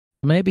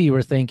Maybe you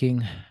were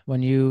thinking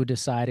when you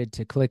decided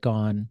to click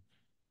on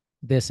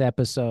this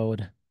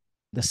episode,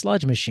 the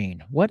sludge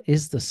machine. What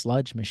is the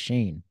sludge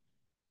machine?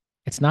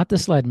 It's not the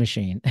sled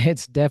machine.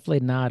 It's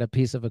definitely not a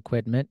piece of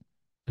equipment.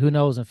 Who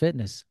knows in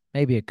fitness?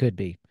 Maybe it could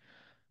be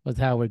with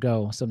how we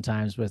go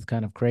sometimes with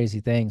kind of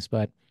crazy things.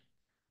 But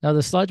now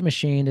the sludge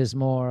machine is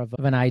more of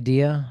an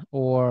idea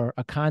or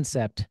a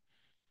concept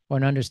or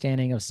an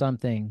understanding of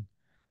something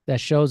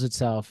that shows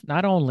itself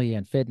not only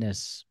in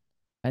fitness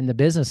and the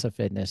business of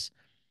fitness,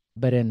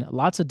 but in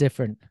lots of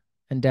different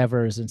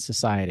endeavors in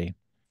society.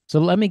 So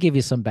let me give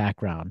you some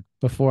background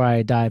before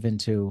I dive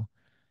into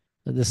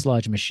the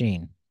sludge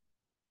machine.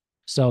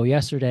 So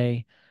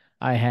yesterday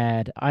I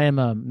am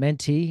a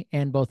mentee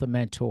and both a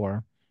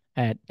mentor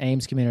at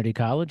Ames Community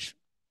College,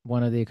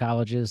 one of the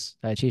colleges.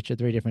 I teach at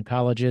three different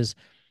colleges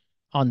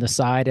on the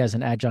side as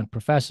an adjunct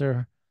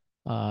professor,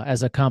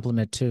 as a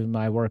complement to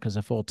my work as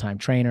a full-time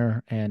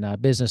trainer and a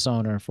business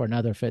owner for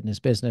another fitness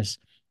business,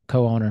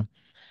 co-owner.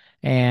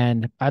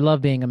 And I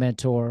love being a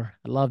mentor.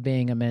 I love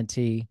being a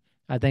mentee.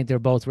 I think they're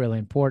both really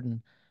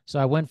important. So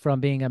I went from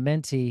being a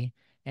mentee,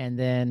 and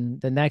then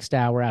the next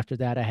hour after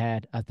that, I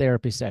had a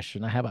therapy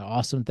session. I have an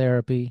awesome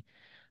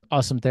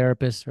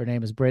therapist. Her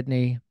name is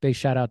Brittany. Big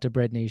shout out to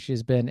Brittany.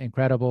 She's been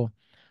incredible.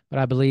 But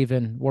I believe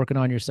in working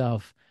on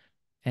yourself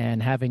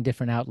and having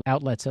different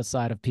outlets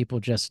outside of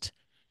people just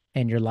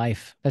in your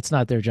life. That's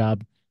not their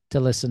job to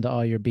listen to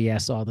all your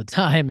BS all the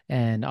time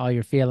and all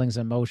your feelings,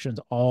 emotions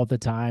all the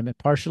time,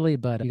 partially,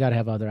 but you got to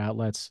have other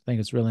outlets. I think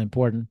it's really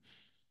important.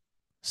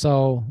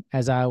 So,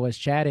 as I was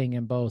chatting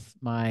in both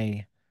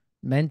my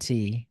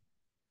mentee,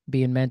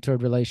 being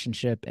mentored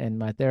relationship and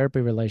my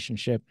therapy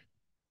relationship,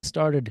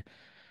 started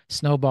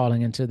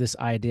snowballing into this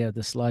idea of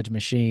the sludge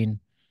machine.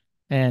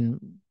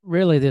 And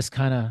really, this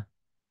kind of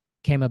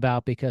came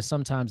about because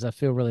sometimes I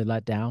feel really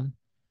let down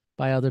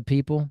by other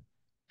people.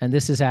 And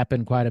this has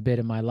happened quite a bit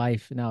in my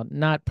life. Now,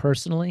 not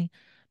personally,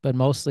 but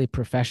mostly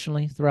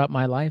professionally throughout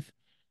my life.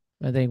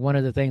 I think one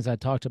of the things I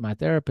talked to my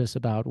therapist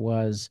about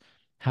was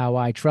how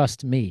I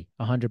trust me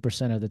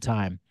 100% of the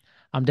time.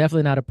 I'm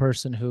definitely not a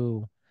person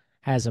who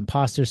has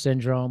imposter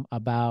syndrome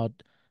about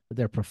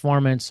their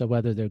performance or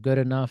whether they're good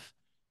enough.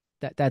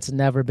 That's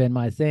never been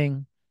my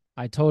thing.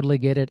 I totally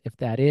get it if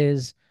that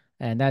is,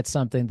 and that's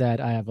something that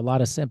I have a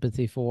lot of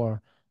sympathy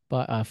for.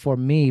 But for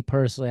me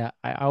personally,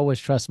 I always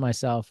trust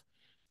myself.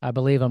 I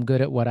believe I'm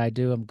good at what I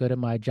do. I'm good at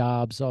my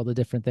jobs, all the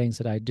different things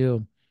that I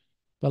do.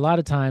 But a lot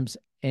of times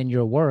in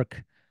your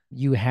work,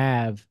 you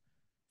have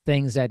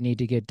things that need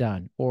to get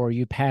done, or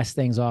you pass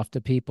things off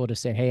to people to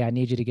say, hey, I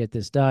need you to get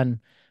this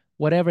done.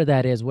 Whatever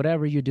that is,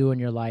 whatever you do in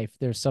your life,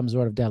 there's some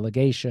sort of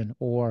delegation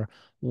or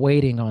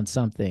waiting on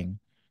something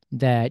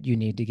that you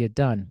need to get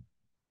done.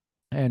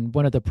 And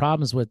one of the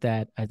problems with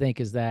that, I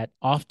think, is that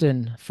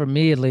often, for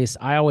me at least,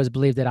 I always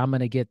believe that I'm going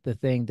to get the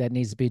thing that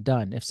needs to be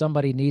done. If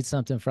somebody needs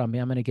something from me,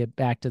 I'm going to get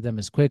back to them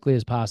as quickly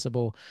as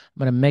possible. I'm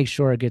going to make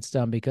sure it gets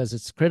done because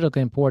it's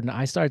critically important.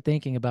 I start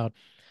thinking about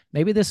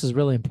maybe this is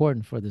really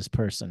important for this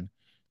person.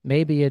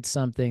 Maybe it's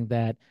something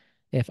that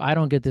if I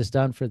don't get this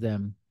done for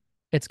them,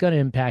 it's going to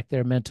impact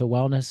their mental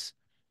wellness,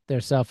 their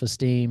self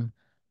esteem.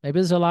 Maybe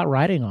there's a lot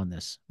riding on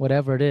this,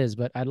 whatever it is.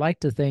 But I'd like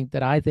to think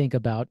that I think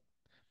about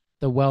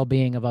the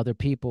well-being of other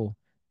people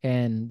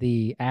and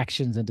the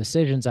actions and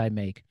decisions I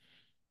make.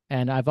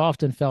 And I've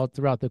often felt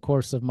throughout the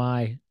course of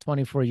my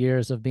 24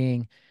 years of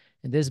being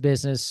in this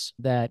business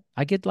that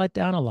I get let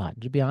down a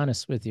lot, to be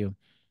honest with you,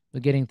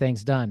 with getting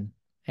things done.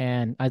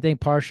 And I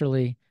think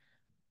partially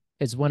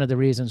it's one of the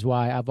reasons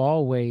why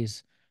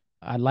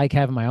I like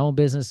having my own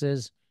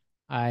businesses.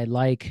 I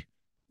like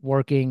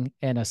working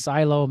in a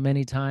silo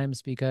many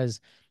times because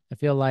I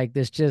feel like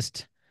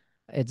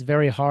it's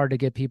very hard to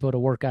get people to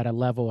work at a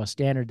level, a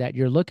standard that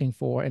you're looking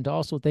for, and to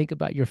also think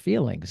about your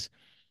feelings,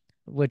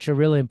 which are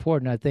really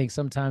important. I think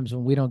sometimes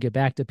when we don't get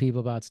back to people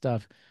about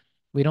stuff,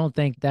 we don't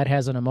think that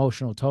has an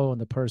emotional toll on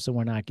the person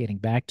we're not getting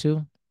back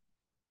to.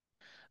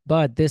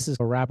 But this is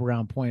a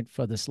wraparound point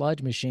for the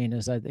sludge machine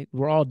is I think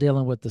we're all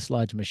dealing with the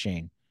sludge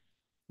machine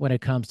when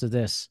it comes to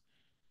this.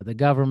 The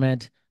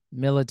government,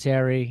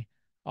 military,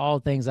 all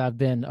things I've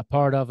been a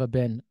part of, have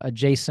been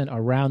adjacent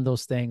around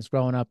those things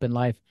growing up in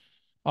life,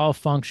 all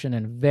function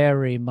in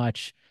very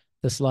much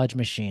the sludge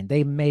machine.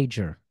 They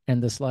major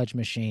in the sludge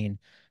machine.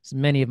 So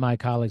many of my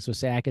colleagues would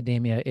say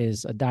academia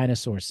is a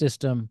dinosaur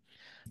system.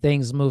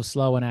 Things move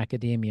slow in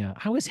academia.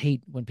 I always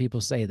hate when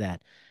people say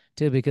that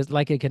too, because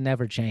like it can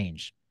never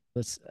change.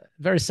 It's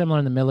very similar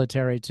in the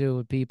military too,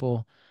 with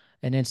people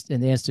and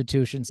in the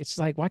institutions. It's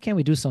like, why can't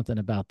we do something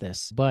about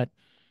this? But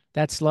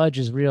that sludge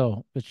is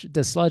real. Which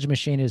the sludge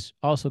machine is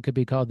also could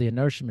be called the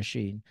inertia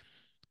machine,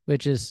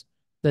 which is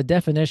the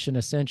definition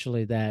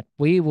essentially that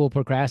we will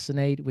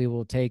procrastinate. We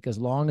will take as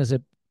long as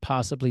it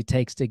possibly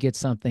takes to get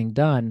something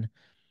done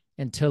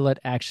until it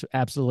actually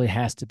absolutely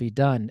has to be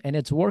done. And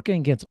it's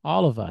working against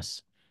all of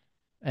us.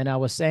 And I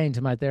was saying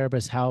to my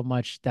therapist how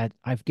much that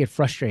I get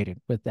frustrated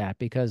with that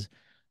because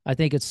I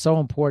think it's so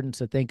important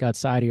to think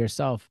outside of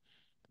yourself.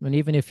 And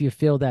even if you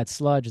feel that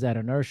sludge, that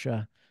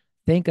inertia,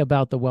 think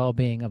about the well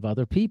being of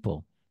other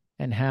people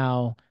and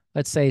how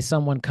let's say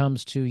someone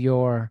comes to you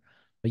are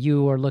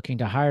looking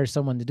to hire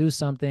someone to do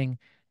something,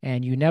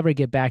 and you never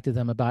get back to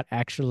them about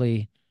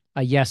actually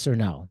a yes or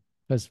no.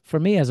 Because for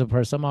me as a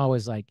person, I'm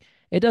always like,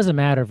 it doesn't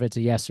matter if it's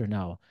a yes or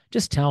no.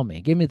 Just tell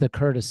me, give me the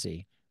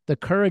courtesy. The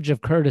courage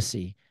of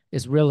courtesy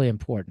is really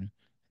important.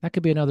 That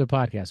could be another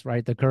podcast,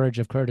 right? The courage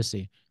of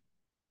courtesy.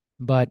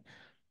 But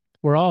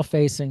we're all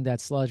facing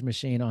that sludge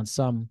machine on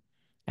some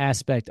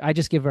aspect. I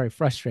just get very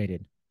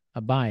frustrated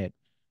by it.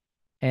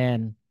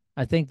 And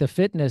I think the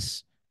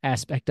fitness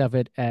aspect of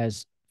it,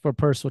 as for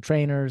personal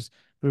trainers,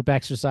 group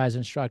exercise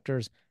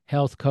instructors,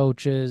 health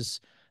coaches,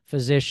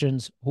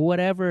 physicians,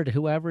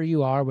 whoever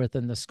you are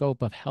within the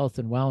scope of health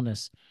and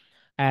wellness,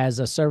 as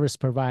a service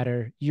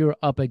provider, you're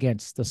up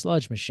against the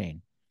sludge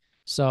machine.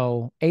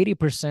 So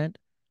 80%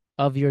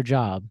 of your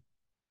job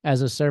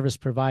as a service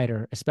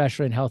provider,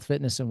 especially in health,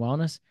 fitness, and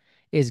wellness,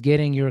 is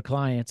getting your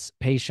clients,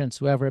 patients,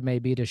 whoever it may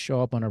be, to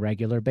show up on a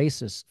regular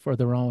basis for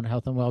their own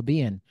health and well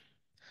being.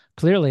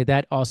 Clearly,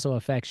 that also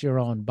affects your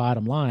own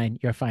bottom line,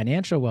 your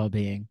financial well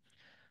being.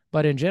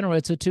 But in general,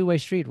 it's a two-way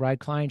street, right?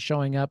 Clients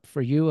showing up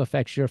for you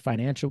affects your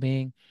financial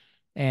being,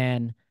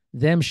 and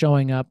them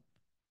showing up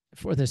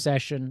for the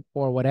session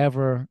or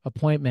whatever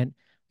appointment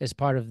is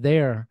part of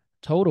their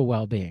total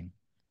well being.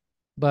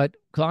 But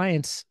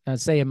clients,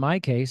 say in my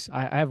case,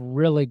 I have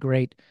really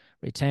great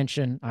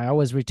retention. I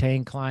always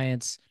retain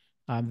clients.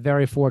 I'm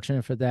very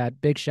fortunate for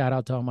that. Big shout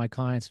out to all my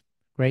clients.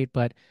 Great.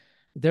 But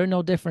they're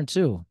no different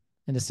too,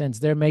 in the sense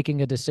they're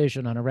making a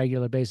decision on a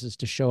regular basis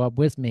to show up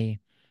with me.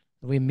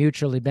 We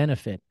mutually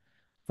benefit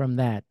from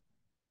that.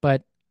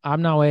 But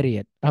I'm no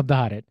idiot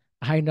about it.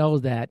 I know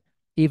that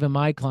even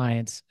my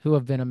clients who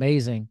have been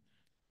amazing,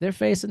 they're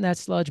facing that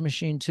sludge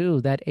machine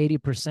too, that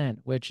 80%,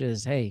 which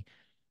is, hey,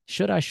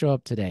 should I show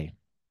up today?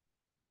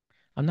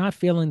 I'm not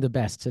feeling the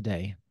best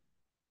today.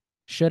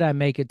 Should I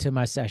make it to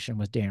my session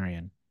with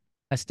Darian?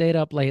 I stayed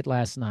up late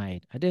last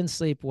night. I didn't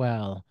sleep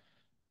well.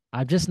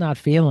 I'm just not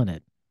feeling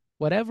it.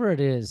 Whatever it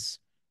is,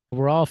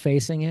 we're all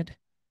facing it.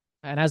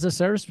 And as a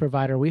service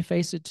provider, we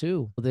face it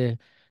too. The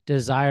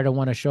desire to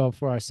want to show up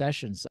for our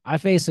sessions. I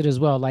face it as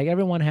well. Like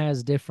everyone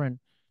has different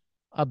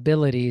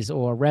abilities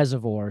or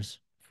reservoirs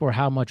for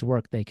how much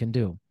work they can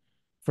do.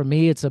 For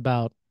me, it's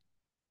about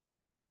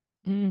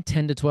 10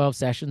 to 12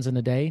 sessions in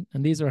a day,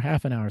 and these are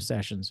half an hour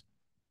sessions.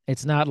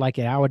 It's not like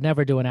I would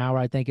never do an hour.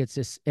 I think it's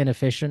just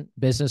inefficient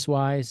business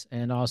wise.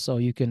 And also,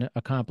 you can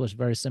accomplish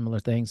very similar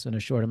things in a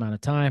short amount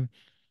of time,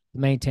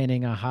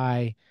 maintaining a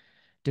high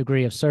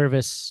degree of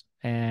service,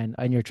 and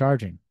you're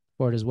charging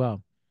for it as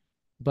well.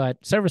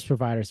 But service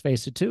providers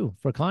face it too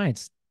for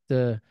clients.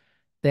 The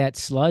That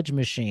sludge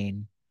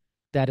machine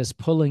that is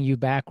pulling you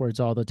backwards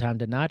all the time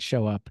to not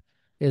show up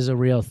is a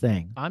real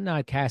thing. I'm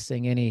not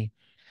casting any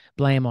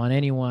blame on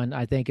anyone.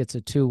 I think it's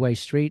a two-way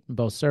street,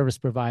 both service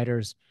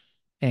providers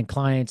and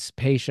clients,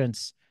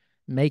 patients.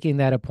 Making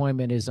that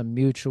appointment is a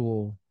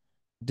mutual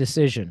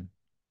decision.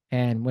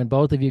 And when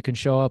both of you can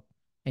show up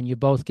and you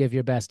both give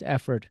your best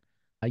effort,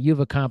 you've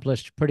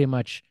accomplished pretty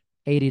much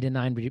 80 to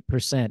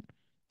 90%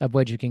 of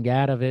what you can get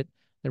out of it.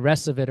 The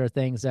rest of it are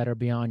things that are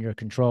beyond your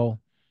control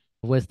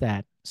with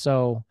that.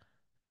 So,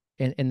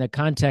 in the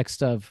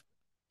context of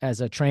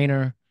as a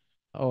trainer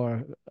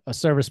or a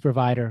service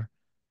provider,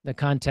 the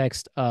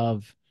context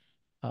of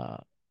uh,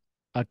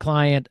 a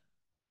client,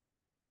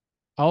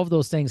 all of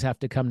those things have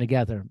to come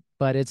together.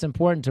 But it's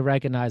important to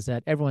recognize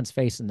that everyone's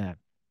facing that.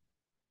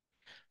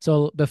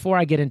 So before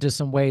I get into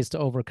some ways to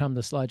overcome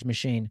the sludge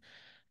machine,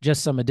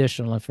 just some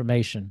additional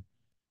information.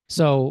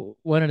 So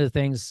one of the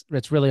things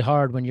that's really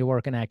hard when you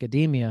work in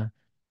academia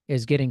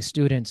is getting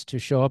students to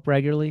show up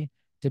regularly,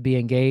 to be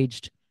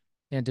engaged,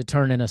 and to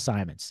turn in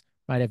assignments,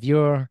 right? If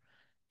you're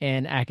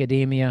in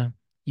academia,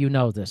 you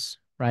know this,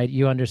 right?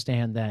 You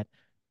understand that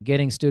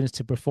getting students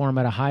to perform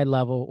at a high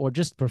level or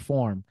just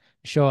perform,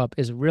 show up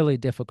is really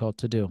difficult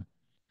to do.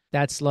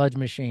 That sludge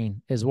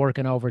machine is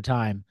working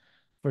overtime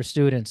for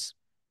students.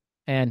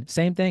 And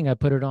same thing, I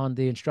put it on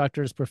the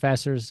instructors,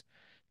 professors,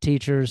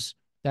 teachers.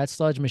 That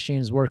sludge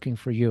machine is working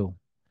for you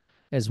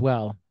as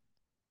well,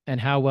 and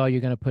how well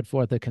you're going to put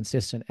forth a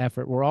consistent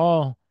effort. We're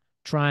all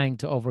trying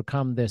to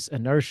overcome this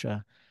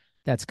inertia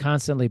that's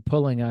constantly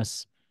pulling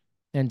us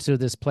into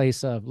this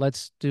place of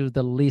let's do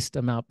the least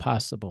amount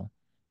possible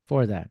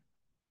for that.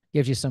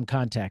 Gives you some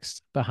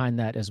context behind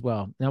that as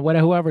well. Now,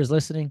 whoever is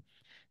listening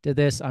to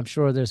this, I'm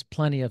sure there's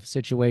plenty of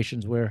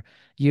situations where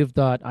you've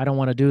thought, I don't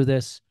want to do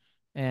this.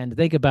 And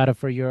think about it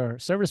for your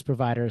service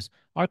providers.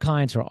 Our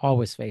clients are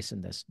always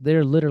facing this.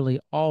 They're literally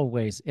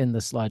always in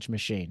the sludge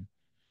machine.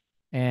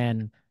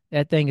 And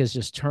that thing is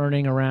just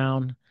turning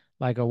around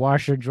like a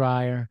washer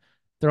dryer,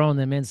 throwing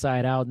them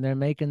inside out, and they're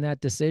making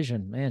that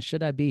decision. Man,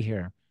 should I be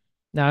here?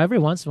 Now, every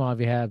once in a while,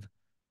 we have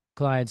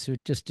clients who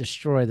just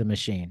destroy the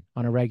machine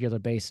on a regular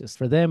basis.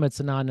 For them, it's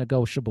a non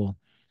negotiable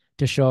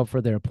to show up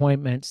for their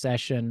appointment,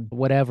 session,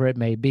 whatever it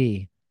may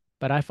be.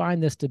 But I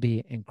find this to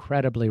be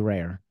incredibly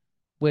rare,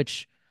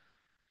 which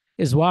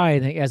is why I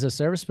think as a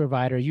service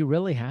provider, you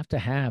really have to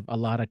have a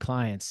lot of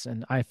clients.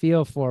 And I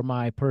feel for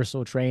my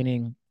personal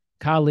training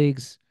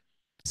colleagues,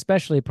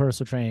 especially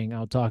personal training.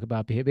 I'll talk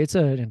about behavior. It's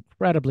an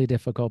incredibly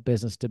difficult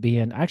business to be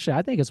in. Actually,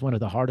 I think it's one of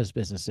the hardest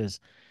businesses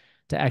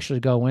to actually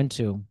go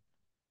into,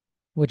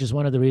 which is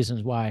one of the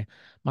reasons why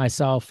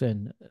myself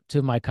and two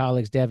of my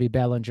colleagues, Debbie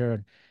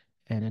Bellinger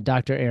and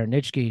Dr. Aaron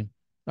Nitschke,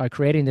 are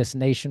creating this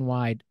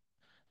nationwide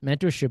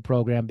mentorship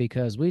program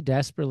because we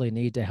desperately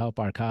need to help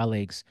our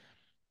colleagues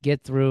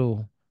get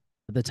through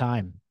the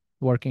time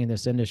working in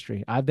this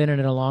industry. I've been in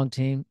it a long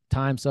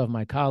time, so have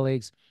my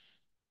colleagues.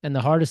 And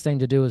the hardest thing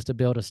to do is to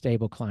build a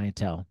stable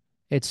clientele.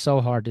 It's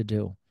so hard to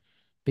do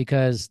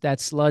because that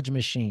sludge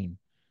machine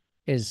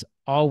is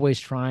always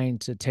trying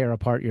to tear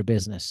apart your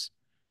business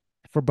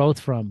for both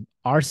from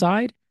our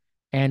side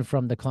and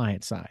from the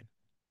client side.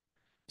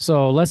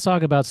 So let's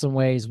talk about some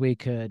ways we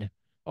could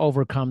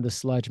overcome the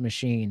sludge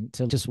machine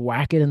to just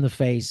whack it in the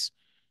face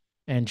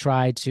and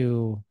try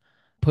to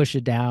push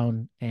it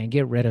down and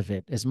get rid of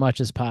it as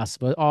much as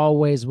possible. It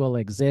always will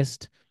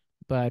exist,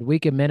 but we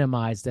can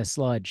minimize the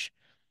sludge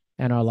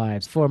in our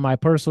lives. For my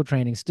personal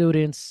training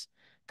students,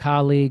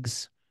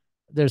 colleagues,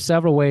 there's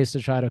several ways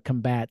to try to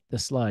combat the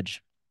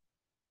sludge.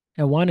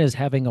 And one is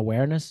having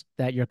awareness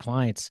that your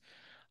clients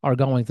are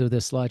going through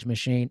this sludge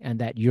machine and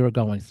that you're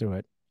going through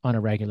it on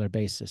a regular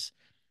basis.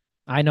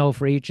 I know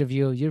for each of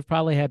you, you've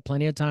probably had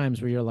plenty of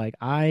times where you're like,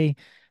 I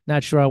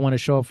not sure I want to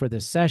show up for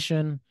this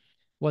session.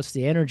 What's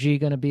the energy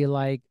going to be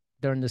like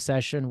during the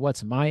session?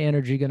 What's my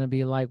energy going to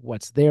be like?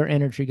 What's their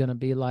energy going to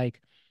be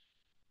like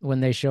when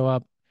they show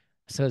up?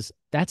 So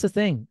that's a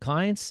thing.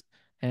 Clients,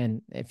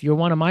 and if you're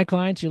one of my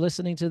clients, you're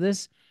listening to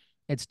this,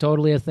 it's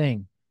totally a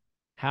thing.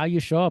 How you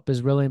show up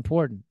is really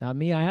important. Now,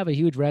 me, I have a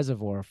huge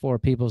reservoir for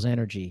people's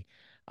energy.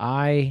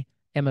 I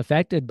am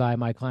affected by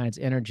my client's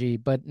energy,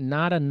 but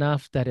not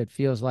enough that it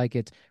feels like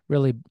it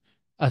really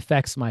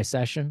affects my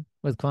session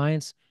with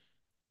clients.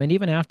 And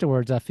even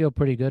afterwards, I feel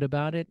pretty good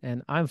about it.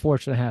 And I'm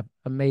fortunate to have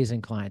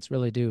amazing clients,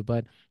 really do.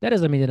 But that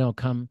doesn't mean they don't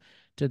come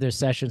to their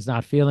sessions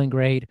not feeling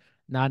great,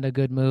 not in a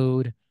good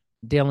mood,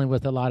 dealing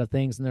with a lot of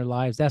things in their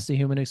lives. That's the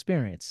human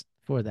experience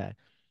for that.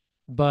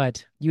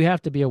 But you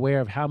have to be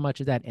aware of how much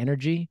of that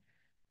energy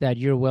that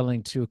you're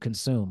willing to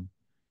consume.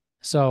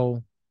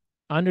 So,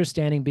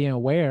 understanding, being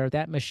aware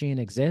that machine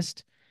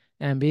exists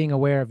and being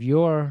aware of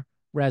your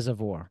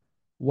reservoir.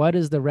 What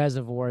is the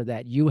reservoir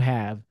that you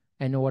have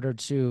in order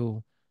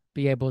to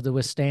be able to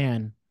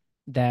withstand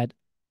that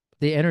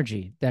the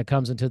energy that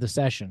comes into the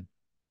session?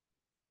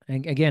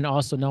 And again,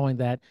 also knowing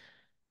that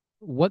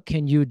what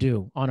can you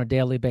do on a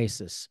daily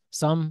basis?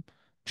 Some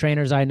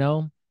trainers I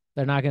know,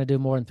 they're not going to do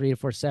more than 3 to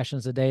 4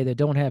 sessions a day. They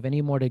don't have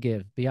any more to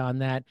give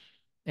beyond that.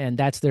 And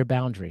that's their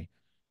boundary.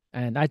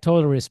 And I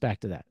totally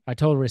respect that. I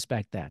totally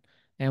respect that.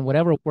 And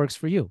whatever works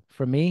for you.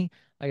 For me,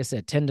 like I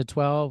said, 10 to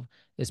 12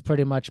 is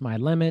pretty much my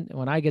limit.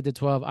 When I get to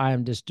 12, I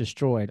am just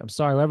destroyed. I'm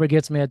sorry, whoever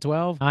gets me at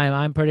 12,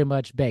 I'm pretty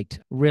much baked,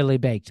 really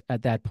baked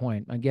at that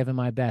point. I'm giving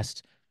my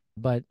best.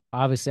 But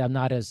obviously, I'm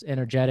not as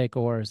energetic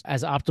or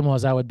as optimal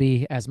as I would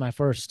be as my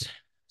first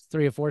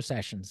 3 or 4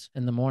 sessions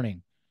in the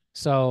morning.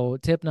 So,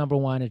 tip number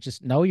one is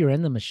just know you're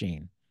in the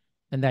machine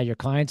and that your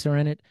clients are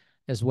in it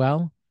as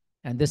well.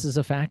 And this is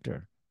a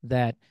factor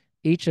that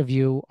each of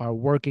you are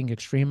working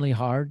extremely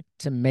hard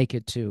to make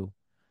it to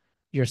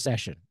your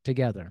session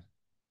together.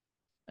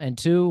 And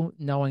two,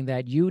 knowing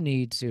that you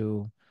need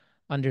to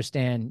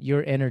understand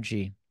your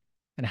energy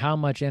and how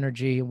much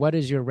energy, what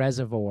is your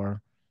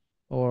reservoir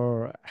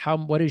or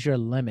what is your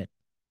limit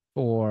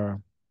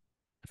for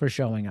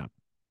showing up.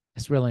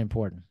 It's really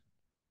important.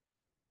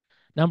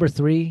 Number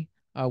three,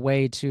 a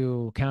way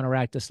to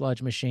counteract the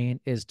sludge machine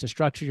is to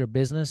structure your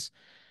business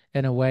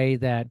in a way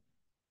that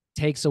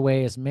takes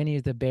away as many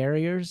of the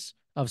barriers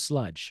of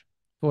sludge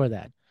for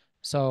that.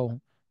 So,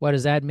 what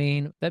does that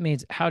mean? That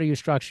means how do you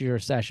structure your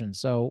session?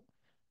 So,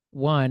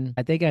 one,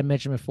 I think I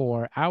mentioned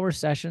before, our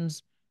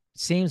sessions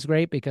seems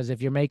great because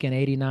if you're making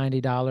 $80,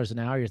 $90 an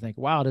hour, you're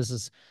thinking, wow, this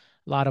is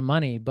a lot of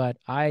money. But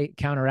I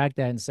counteract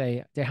that and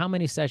say, how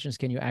many sessions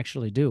can you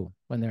actually do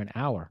when they're an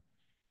hour?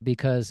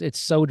 Because it's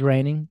so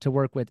draining to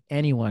work with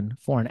anyone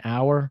for an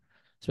hour,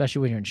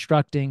 especially when you're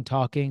instructing,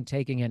 talking,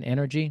 taking in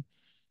energy,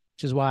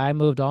 which is why I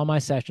moved all my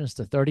sessions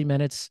to 30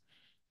 minutes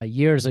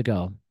years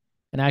ago.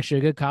 And actually,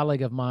 a good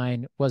colleague of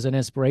mine was an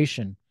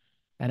inspiration.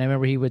 And I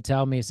remember he would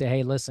tell me, say,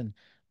 hey, listen,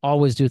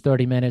 always do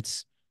 30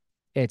 minutes.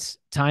 It's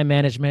time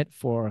management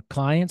for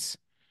clients,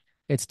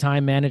 it's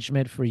time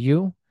management for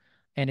you,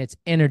 and it's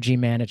energy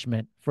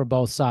management for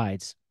both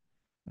sides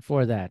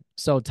for that.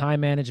 So, time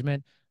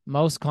management,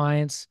 most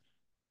clients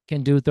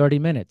can do 30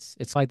 minutes.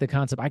 It's like the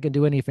concept I can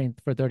do anything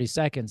for 30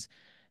 seconds.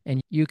 And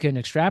you can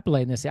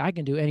extrapolate and say, I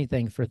can do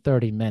anything for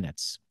 30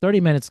 minutes. 30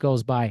 minutes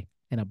goes by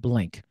in a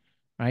blink,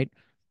 right?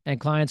 And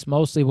clients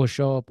mostly will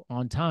show up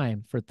on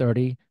time for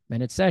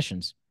 30-minute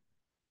sessions.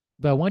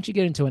 But once you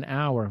get into an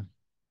hour,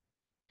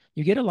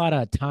 you get a lot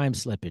of time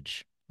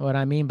slippage. What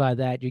I mean by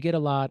that, you get a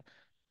lot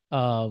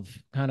of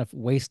kind of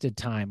wasted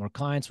time, or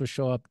clients will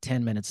show up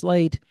 10 minutes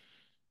late,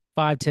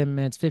 5, 10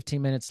 minutes,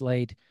 15 minutes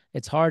late.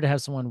 It's hard to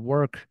have someone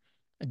work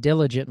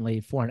diligently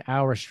for an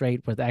hour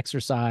straight with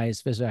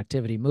exercise, physical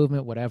activity,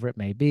 movement, whatever it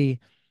may be.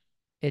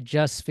 it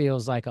just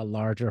feels like a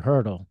larger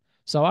hurdle.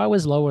 So I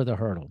always lower the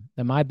hurdle.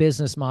 And my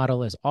business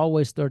model is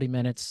always 30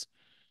 minutes.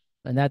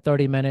 And that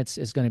 30 minutes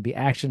is going to be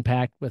action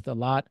packed with a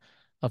lot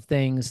of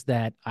things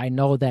that I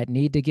know that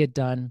need to get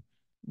done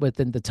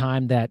within the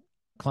time that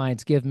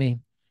clients give me,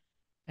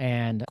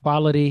 and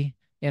quality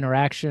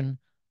interaction,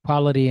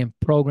 quality in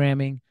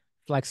programming,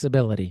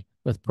 flexibility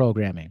with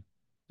programming,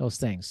 those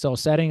things. So,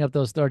 setting up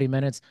those 30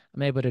 minutes,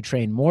 I'm able to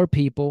train more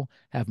people,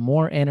 have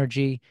more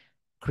energy,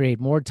 create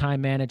more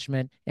time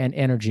management and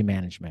energy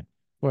management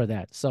for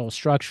that. So,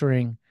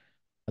 structuring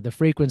the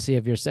frequency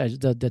of your session,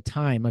 the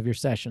time of your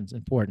sessions,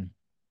 important.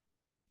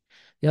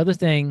 The other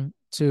thing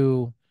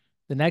to,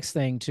 the next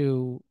thing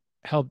to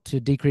help to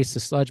decrease the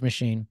sludge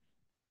machine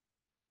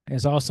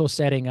is also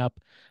setting up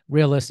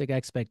realistic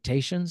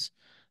expectations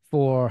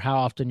for how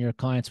often your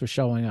clients were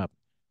showing up.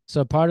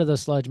 So part of the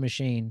sludge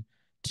machine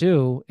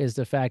too is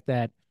the fact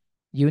that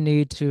you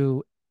need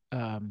to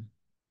um,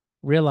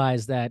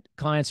 realize that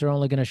clients are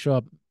only going to show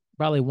up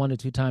probably 1 to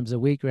 2 times a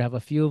week, or have a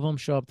few of them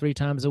show up 3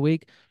 times a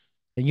week.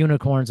 The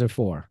unicorns are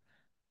 4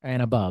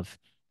 and above.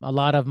 A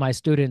lot of my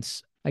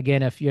students,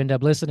 again, if you end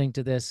up listening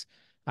to this,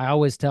 I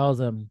always tell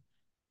them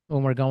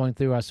when we're going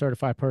through our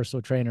certified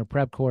personal trainer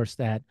prep course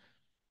that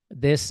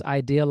this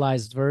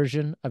idealized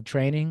version of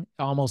training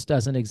almost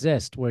doesn't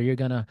exist, where you're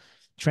going to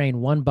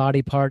train one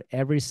body part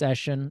every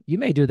session. You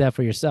may do that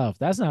for yourself.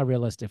 That's not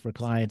realistic for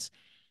clients.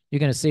 You're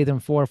going to see them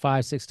 4,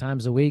 5, 6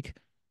 times a week.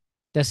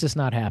 That's just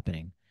not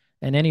happening.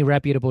 And any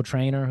reputable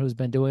trainer who's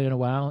been doing it a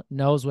while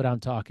knows what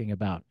I'm talking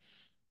about.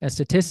 And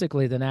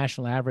statistically, the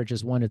national average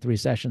is 1 to 3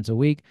 sessions a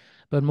week,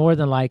 but more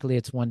than likely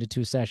it's 1 to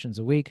 2 sessions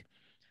a week.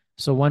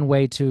 So one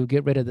way to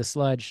get rid of the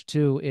sludge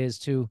too is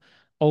to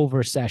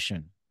over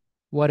session.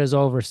 What does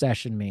over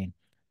session mean?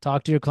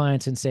 Talk to your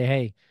clients and say,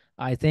 hey,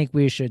 I think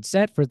we should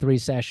set for 3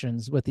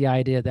 sessions, with the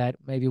idea that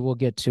maybe we'll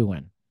get 2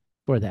 in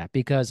for that,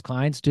 because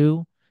clients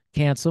do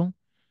cancel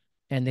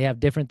and they have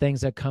different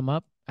things that come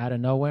up out of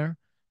nowhere.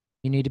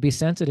 You need to be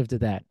sensitive to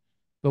that.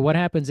 But what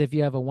happens if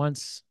you have a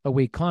once a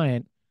week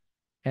client?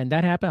 And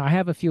that happened. I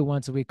have a few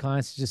once a week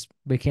clients, just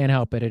we can't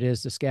help it. It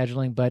is the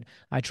scheduling, but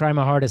I try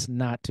my hardest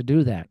not to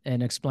do that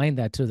and explain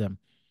that to them.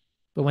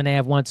 But when they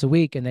have once a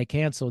week and they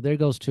cancel, there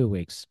goes 2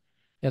 weeks.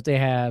 If they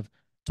have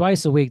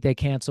twice a week, they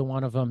cancel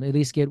one of them, at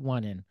least get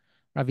one in.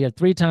 Or if you have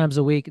 3 times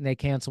a week and they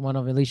cancel one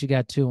of them, at least you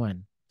got 2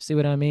 in. See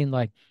what I mean?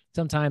 Like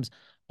sometimes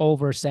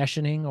over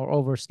sessioning or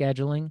over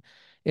scheduling,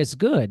 it's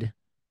good.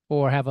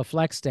 Or have a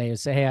flex day and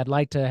say, hey, I'd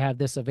like to have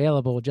this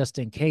available just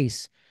in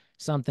case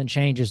something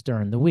changes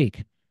during the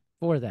week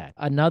for that.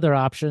 Another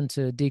option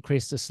to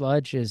decrease the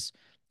sludge is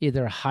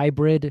either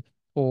hybrid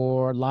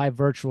or live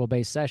virtual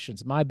based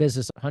sessions. My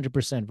business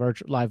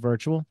 100% live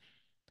virtual.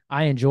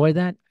 I enjoy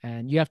that,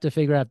 and you have to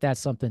figure out if that's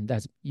something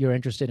that you're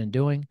interested in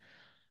doing.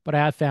 But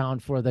I have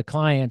found for the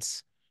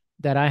clients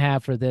that I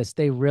have for this,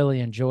 they really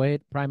enjoy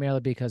it,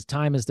 primarily because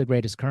time is the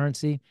greatest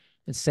currency.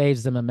 It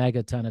saves them a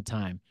mega ton of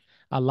time.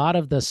 A lot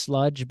of the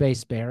sludge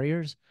based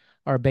barriers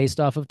are based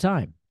off of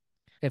time.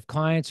 If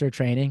clients are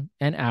training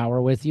an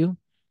hour with you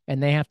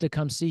and they have to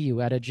come see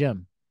you at a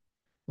gym,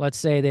 let's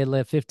say they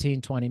live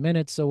 15, 20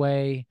 minutes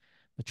away,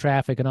 the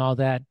traffic and all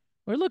that,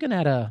 we're looking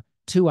at a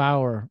 2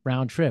 hour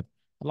round trip.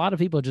 A lot of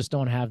people just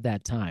don't have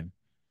that time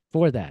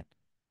for that.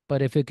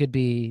 But if it could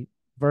be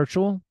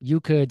virtual, you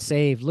could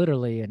save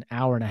literally an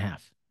hour and a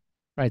half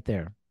right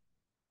there.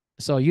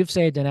 So you've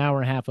saved an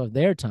hour and a half of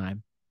their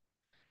time,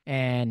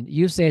 and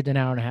you've saved an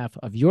hour and a half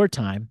of your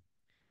time.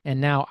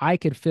 And now I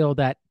could fill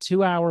that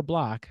 2 hour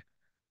block.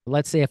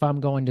 Let's say if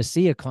I'm going to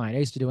see a client, I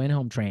used to do in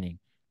home training.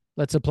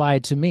 Let's apply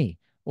it to me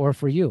or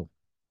for you.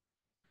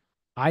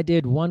 I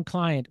did one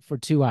client for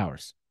 2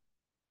 hours.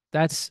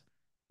 That's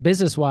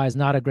business wise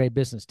not a great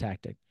business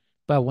tactic.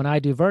 But when I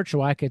do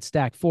virtual, I could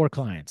stack 4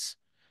 clients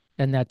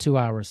in that 2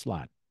 hour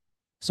slot.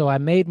 So I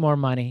made more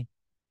money.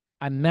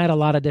 I met a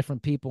lot of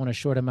different people in a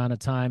short amount of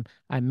time.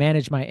 I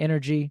managed my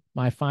energy,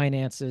 my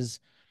finances,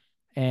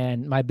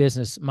 and my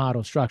business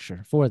model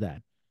structure for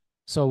that.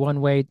 So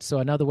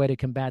another way to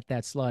combat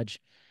that sludge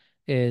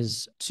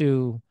is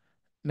to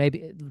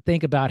maybe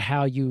think about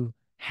how you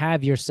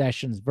have your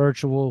sessions,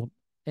 virtual,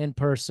 in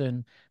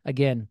person.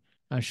 Again,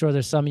 I'm sure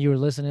there's some of you who are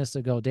listening to this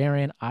that go,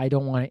 Darian, I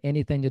don't want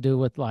anything to do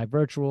with live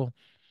virtual.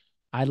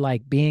 I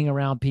like being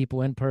around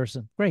people in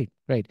person. Great,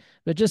 great.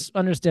 But just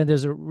understand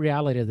there's a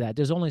reality to that.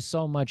 There's only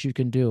so much you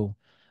can do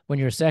when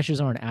your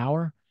sessions are an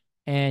hour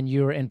and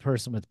you're in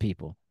person with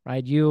people,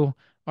 right? You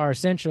are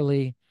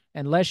essentially,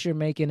 unless you're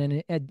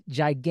making a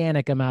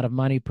gigantic amount of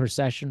money per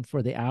session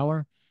for the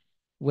hour,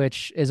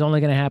 which is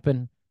only going to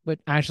happen, but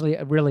actually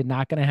really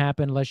not going to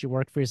happen unless you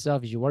work for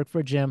yourself. If you work for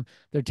a gym,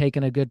 they're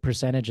taking a good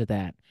percentage of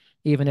that.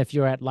 Even if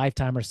you're at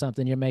Lifetime or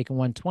something, you're making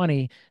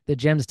 120, the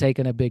gym's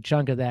taking a big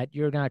chunk of that.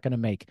 You're not going to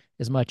make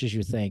as much as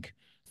you think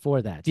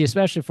for that.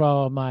 Especially for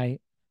all of my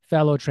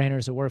fellow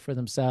trainers who work for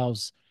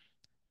themselves,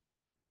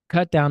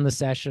 cut down the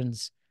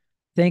sessions,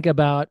 think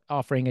about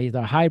offering either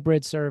a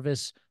hybrid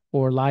service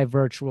or live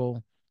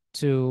virtual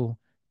to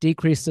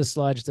decrease the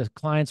sludge. The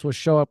clients will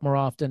show up more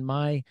often.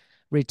 My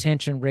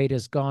retention rate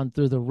has gone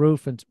through the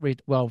roof, and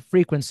well,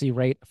 frequency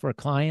rate for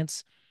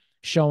clients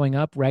showing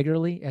up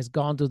regularly has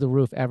gone through the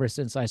roof ever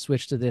since I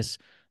switched to this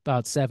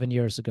about 7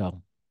 years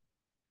ago.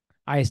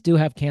 I do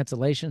have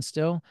cancellations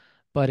still,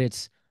 but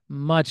it's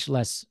much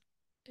less,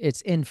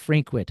 it's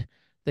infrequent,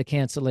 the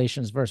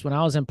cancellations versus when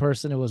I was in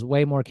person, it was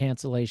way more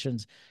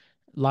cancellations.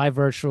 Live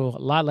virtual, a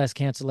lot less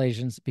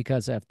cancellations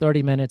because I have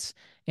 30 minutes,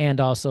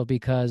 and also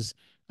because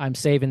I'm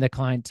saving the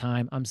client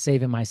time, I'm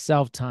saving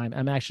myself time.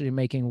 I'm actually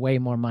making way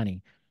more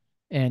money,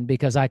 and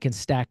because I can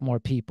stack more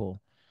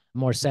people,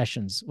 more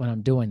sessions when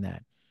I'm doing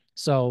that.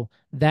 So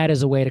that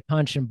is a way to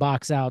punch and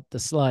box out the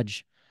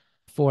sludge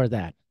for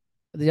that.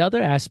 The other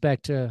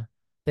aspect to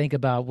think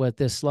about with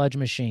this sludge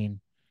machine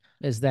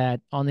is that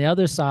on the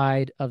other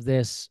side of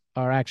this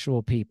are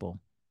actual people,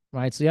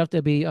 right? So you have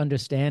to be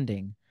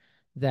understanding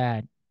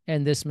that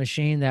in this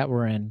machine that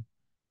we're in,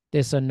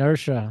 this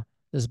inertia,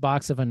 this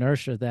box of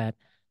inertia, that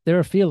there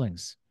are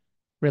feelings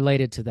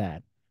related to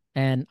that.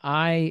 And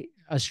a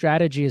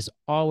strategy is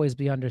always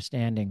be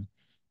understanding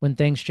when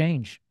things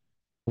change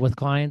with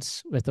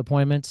clients, with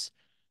appointments,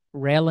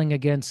 railing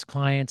against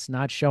clients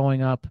not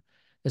showing up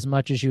as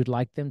much as you'd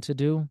like them to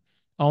do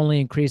only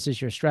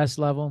increases your stress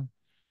level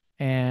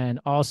and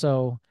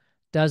also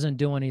doesn't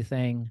do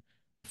anything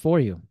for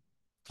you.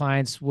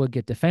 Clients will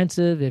get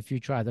defensive if you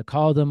try to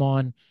call them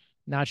on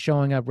not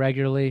showing up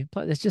regularly.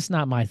 But it's just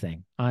not my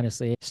thing,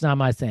 honestly. It's not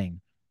my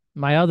thing.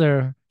 My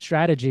other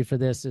strategy for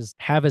this is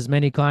have as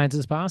many clients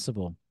as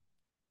possible.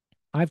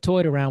 I've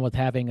toyed around with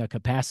having a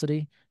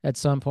capacity at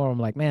some point. I'm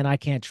like, man, I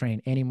can't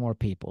train any more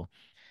people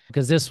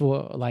because this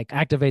will like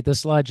activate the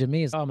sludge in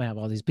me. Is, oh, I'm gonna have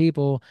all these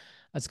people.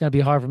 It's gonna be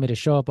hard for me to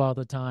show up all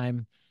the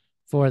time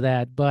for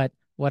that. But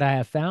what I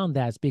have found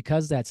that's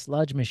because that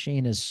sludge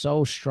machine is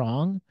so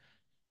strong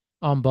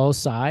on both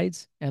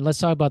sides. And let's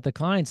talk about the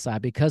client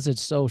side. Because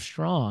it's so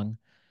strong,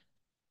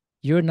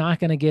 you're not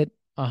going to get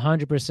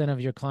 100% of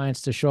your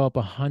clients to show up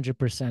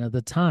 100% of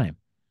the time.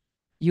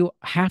 You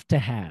have to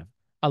have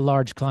a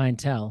large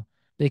clientele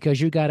because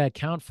you got to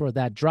account for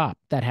that drop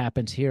that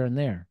happens here and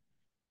there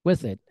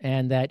with it.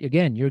 And that,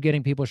 again, you're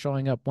getting people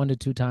showing up 1 to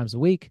 2 times a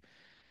week.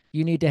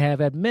 You need to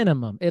have at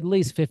minimum at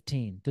least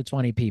 15 to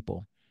 20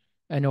 people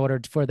in order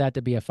for that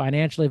to be a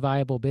financially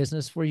viable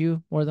business for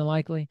you, more than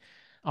likely.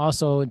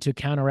 Also, to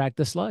counteract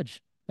the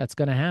sludge that's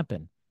going to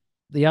happen.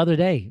 The other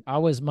day, I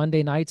was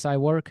Monday nights, I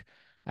work.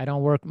 I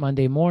don't work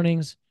Monday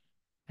mornings.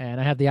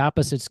 And I have the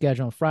opposite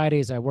schedule on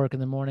Fridays. I work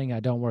in the morning. I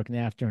don't work in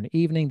the afternoon or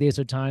evening. These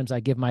are times I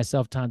give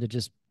myself time to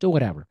just do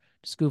whatever,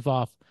 just goof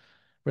off,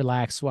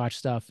 relax, watch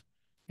stuff.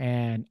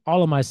 And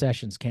all of my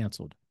sessions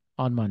canceled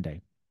on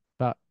Monday,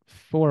 about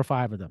 4 or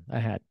 5 of them I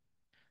had.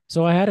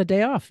 So I had a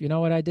day off. You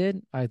know what I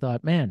did? I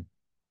thought, man,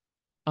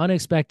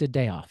 unexpected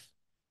day off.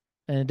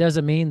 And it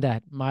doesn't mean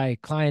that my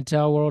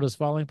clientele world is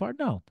falling apart.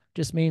 No,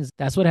 just means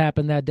that's what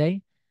happened that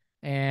day.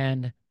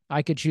 And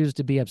I could choose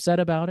to be upset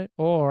about it,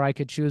 or I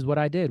could choose what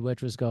I did,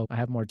 which was go, I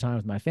have more time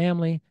with my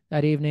family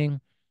that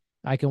evening.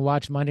 I can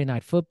watch Monday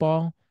Night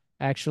Football,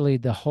 actually,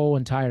 the whole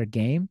entire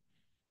game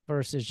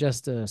versus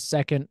just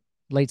the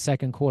late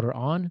second quarter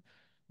on.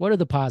 What are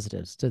the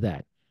positives to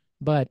that?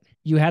 But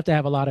you have to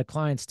have a lot of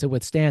clients to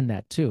withstand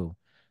that too.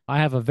 I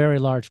have a very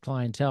large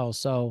clientele,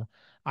 so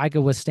I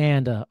could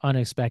withstand an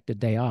unexpected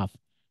day off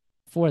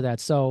for that.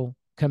 So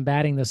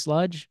combating the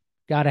sludge,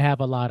 got to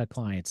have a lot of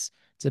clients.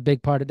 It's a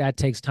big part of that.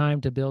 Takes time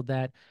to build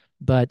that,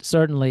 but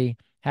certainly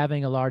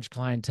having a large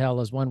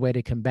clientele is one way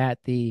to combat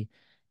the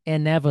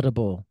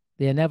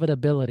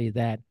inevitability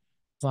that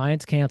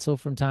clients cancel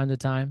from time to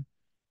time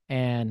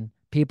and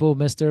people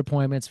miss their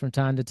appointments from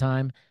time to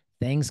time.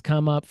 Things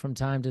come up from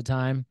time to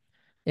time.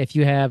 If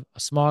you have a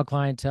small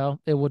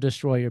clientele, it will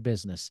destroy your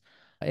business.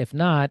 If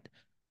not,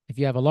 if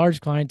you have a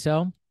large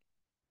clientele,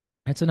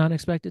 it's an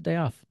unexpected day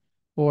off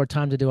or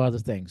time to do other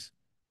things.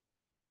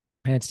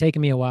 And it's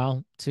taken me a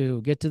while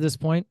to get to this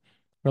point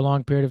for a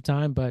long period of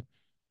time, but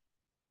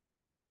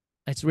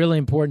it's really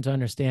important to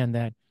understand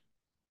that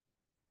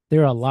there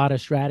are a lot of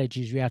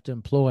strategies you have to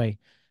employ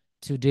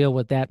to deal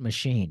with that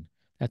machine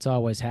that's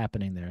always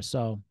happening there.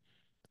 So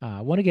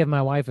I want to give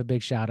my wife a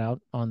big shout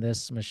out on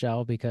this,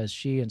 Michelle, because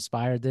she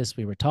inspired this.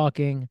 We were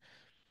talking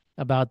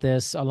about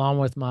this along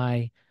with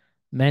my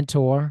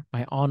mentor,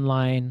 my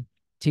online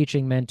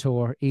teaching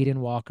mentor,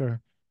 Eden Walker,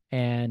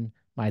 and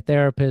my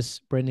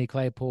therapist, Brittany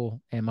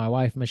Claypool, and my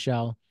wife,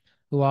 Michelle,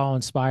 who all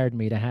inspired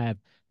me to have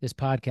this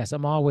podcast.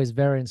 I'm always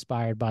very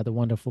inspired by the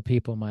wonderful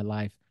people in my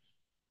life.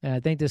 And I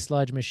think this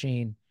sludge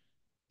machine,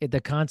 the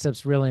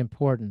concept's really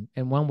important.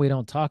 And one we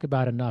don't talk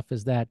about enough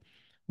is that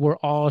we're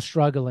all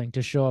struggling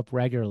to show up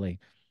regularly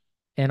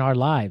in our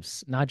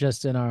lives, not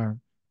just in our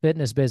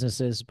fitness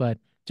businesses, but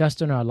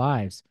just in our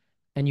lives.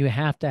 And you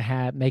have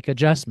to make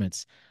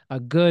adjustments. A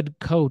good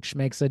coach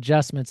makes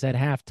adjustments at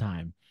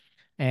halftime.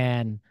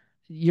 And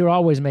you're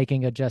always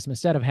making adjustments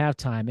instead of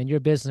halftime. In your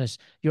business,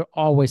 you're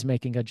always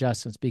making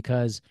adjustments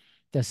because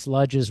the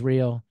sludge is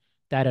real.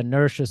 That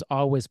inertia is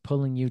always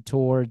pulling you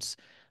towards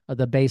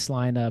the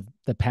baseline of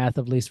the path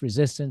of least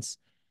resistance.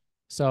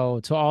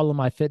 So, to all of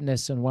my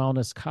fitness and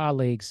wellness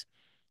colleagues,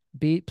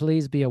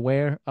 Please be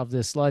aware of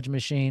this sludge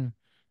machine.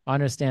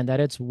 Understand that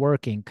it's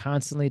working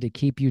constantly to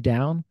keep you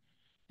down,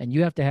 and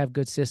you have to have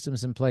good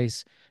systems in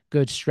place,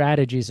 good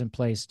strategies in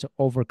place to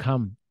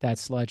overcome that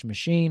sludge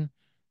machine.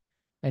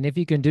 And if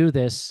you can do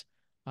this,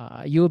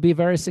 you will be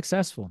very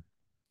successful.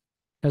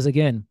 Because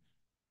again,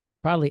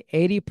 probably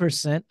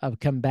 80% of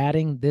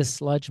combating this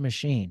sludge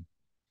machine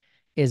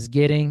is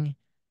getting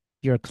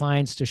your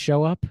clients to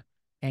show up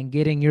and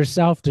getting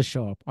yourself to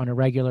show up on a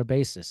regular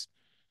basis.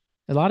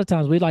 A lot of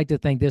times we like to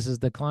think this is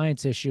the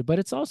client's issue, but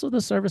it's also the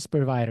service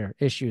provider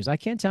issues. I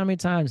can't tell how many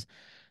times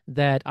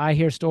that I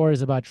hear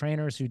stories about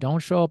trainers who don't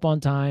show up on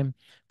time,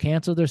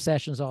 cancel their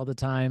sessions all the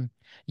time.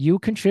 You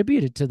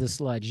contributed to the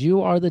sludge.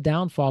 You are the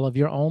downfall of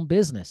your own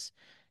business.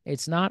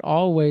 It's not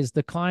always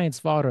the client's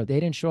fault or they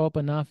didn't show up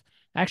enough.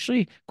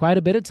 Actually, quite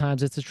a bit of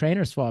times it's the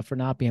trainer's fault for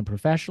not being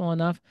professional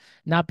enough,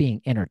 not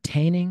being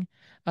entertaining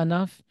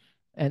enough.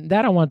 And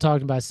that I want to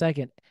talk about a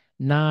second.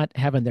 Not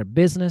having their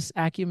business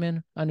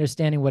acumen,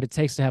 understanding what it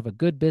takes to have a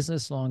good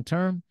business long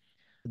term.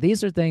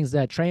 These are things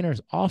that trainers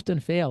often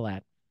fail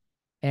at,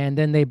 and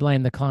then they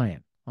blame the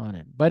client on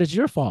it. But it's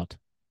your fault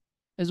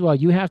as well.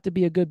 You have to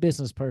be a good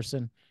business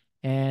person.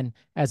 And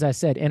as I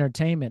said,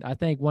 entertainment, I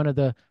think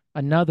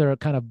another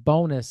kind of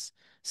bonus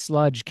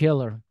sludge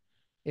killer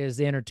is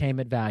the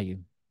entertainment value.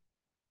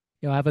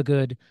 I have a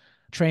good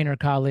trainer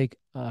colleague,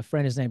 a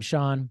friend, his name's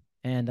Sean,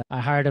 and I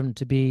hired him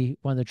to be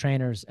one of the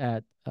trainers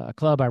at a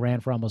club I ran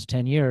for almost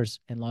 10 years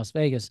in Las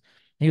Vegas.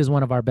 He was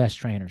one of our best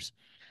trainers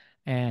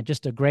and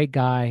just a great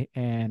guy.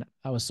 And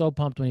I was so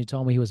pumped when he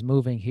told me he was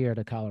moving here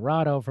to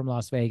Colorado from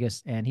Las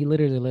Vegas. And he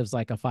literally lives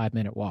like a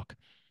 5-minute walk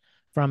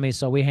from me.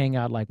 So we hang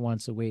out like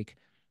once a week.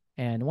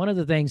 And one of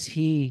the things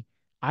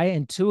I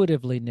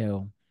intuitively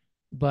knew,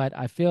 but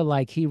I feel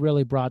like he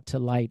really brought to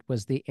light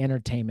was the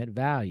entertainment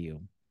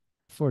value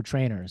for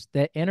trainers.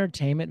 The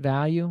entertainment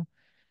value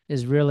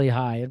is really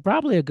high and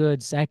probably a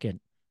good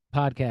second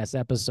podcast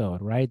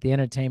episode, right? The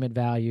entertainment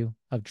value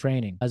of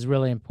training is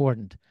really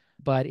important.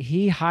 But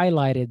he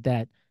highlighted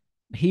that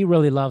he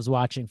really loves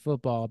watching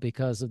football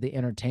because of the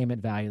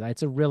entertainment value.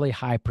 That's a really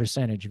high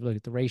percentage if you look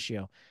at the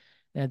ratio.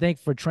 And I think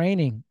for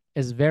training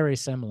is very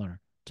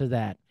similar to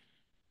that.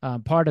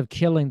 Part of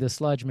killing the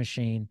sludge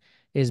machine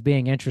is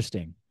being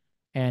interesting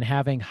and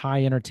having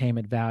high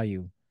entertainment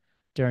value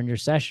during your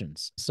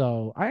sessions.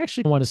 So I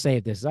actually want to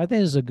save this. I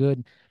think this is a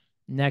good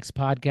next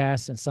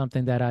podcast and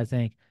something that I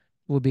think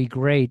would be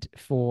great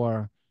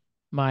for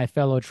my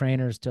fellow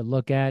trainers to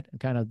look at.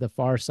 Kind of the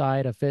far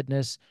side of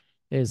fitness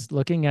is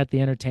looking at the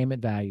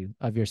entertainment value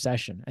of your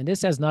session. And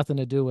this has nothing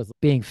to do with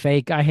being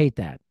fake. I hate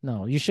that.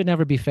 No, you should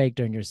never be fake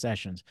during your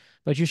sessions,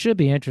 but you should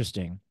be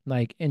interesting,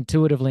 like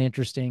intuitively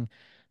interesting.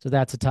 So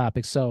that's a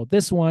topic. So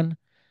this one,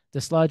 the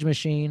sludge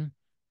machine,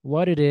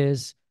 what it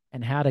is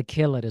and how to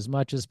kill it as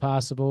much as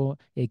possible.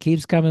 It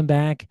keeps coming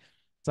back.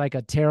 It's like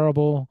a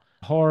terrible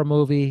horror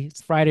movie.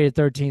 It's Friday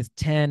the 13th,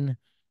 10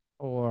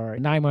 or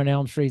Nightmare on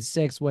Elm Street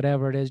 6,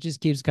 whatever it is, just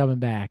keeps coming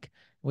back.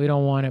 We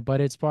don't want it, but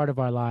it's part of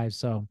our lives.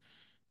 So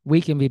we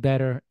can be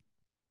better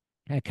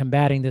at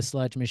combating this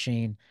sludge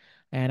machine.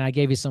 And I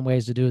gave you some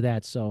ways to do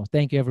that. So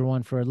thank you,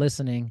 everyone, for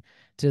listening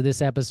to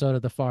this episode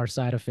of The Far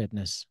Side of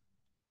Fitness.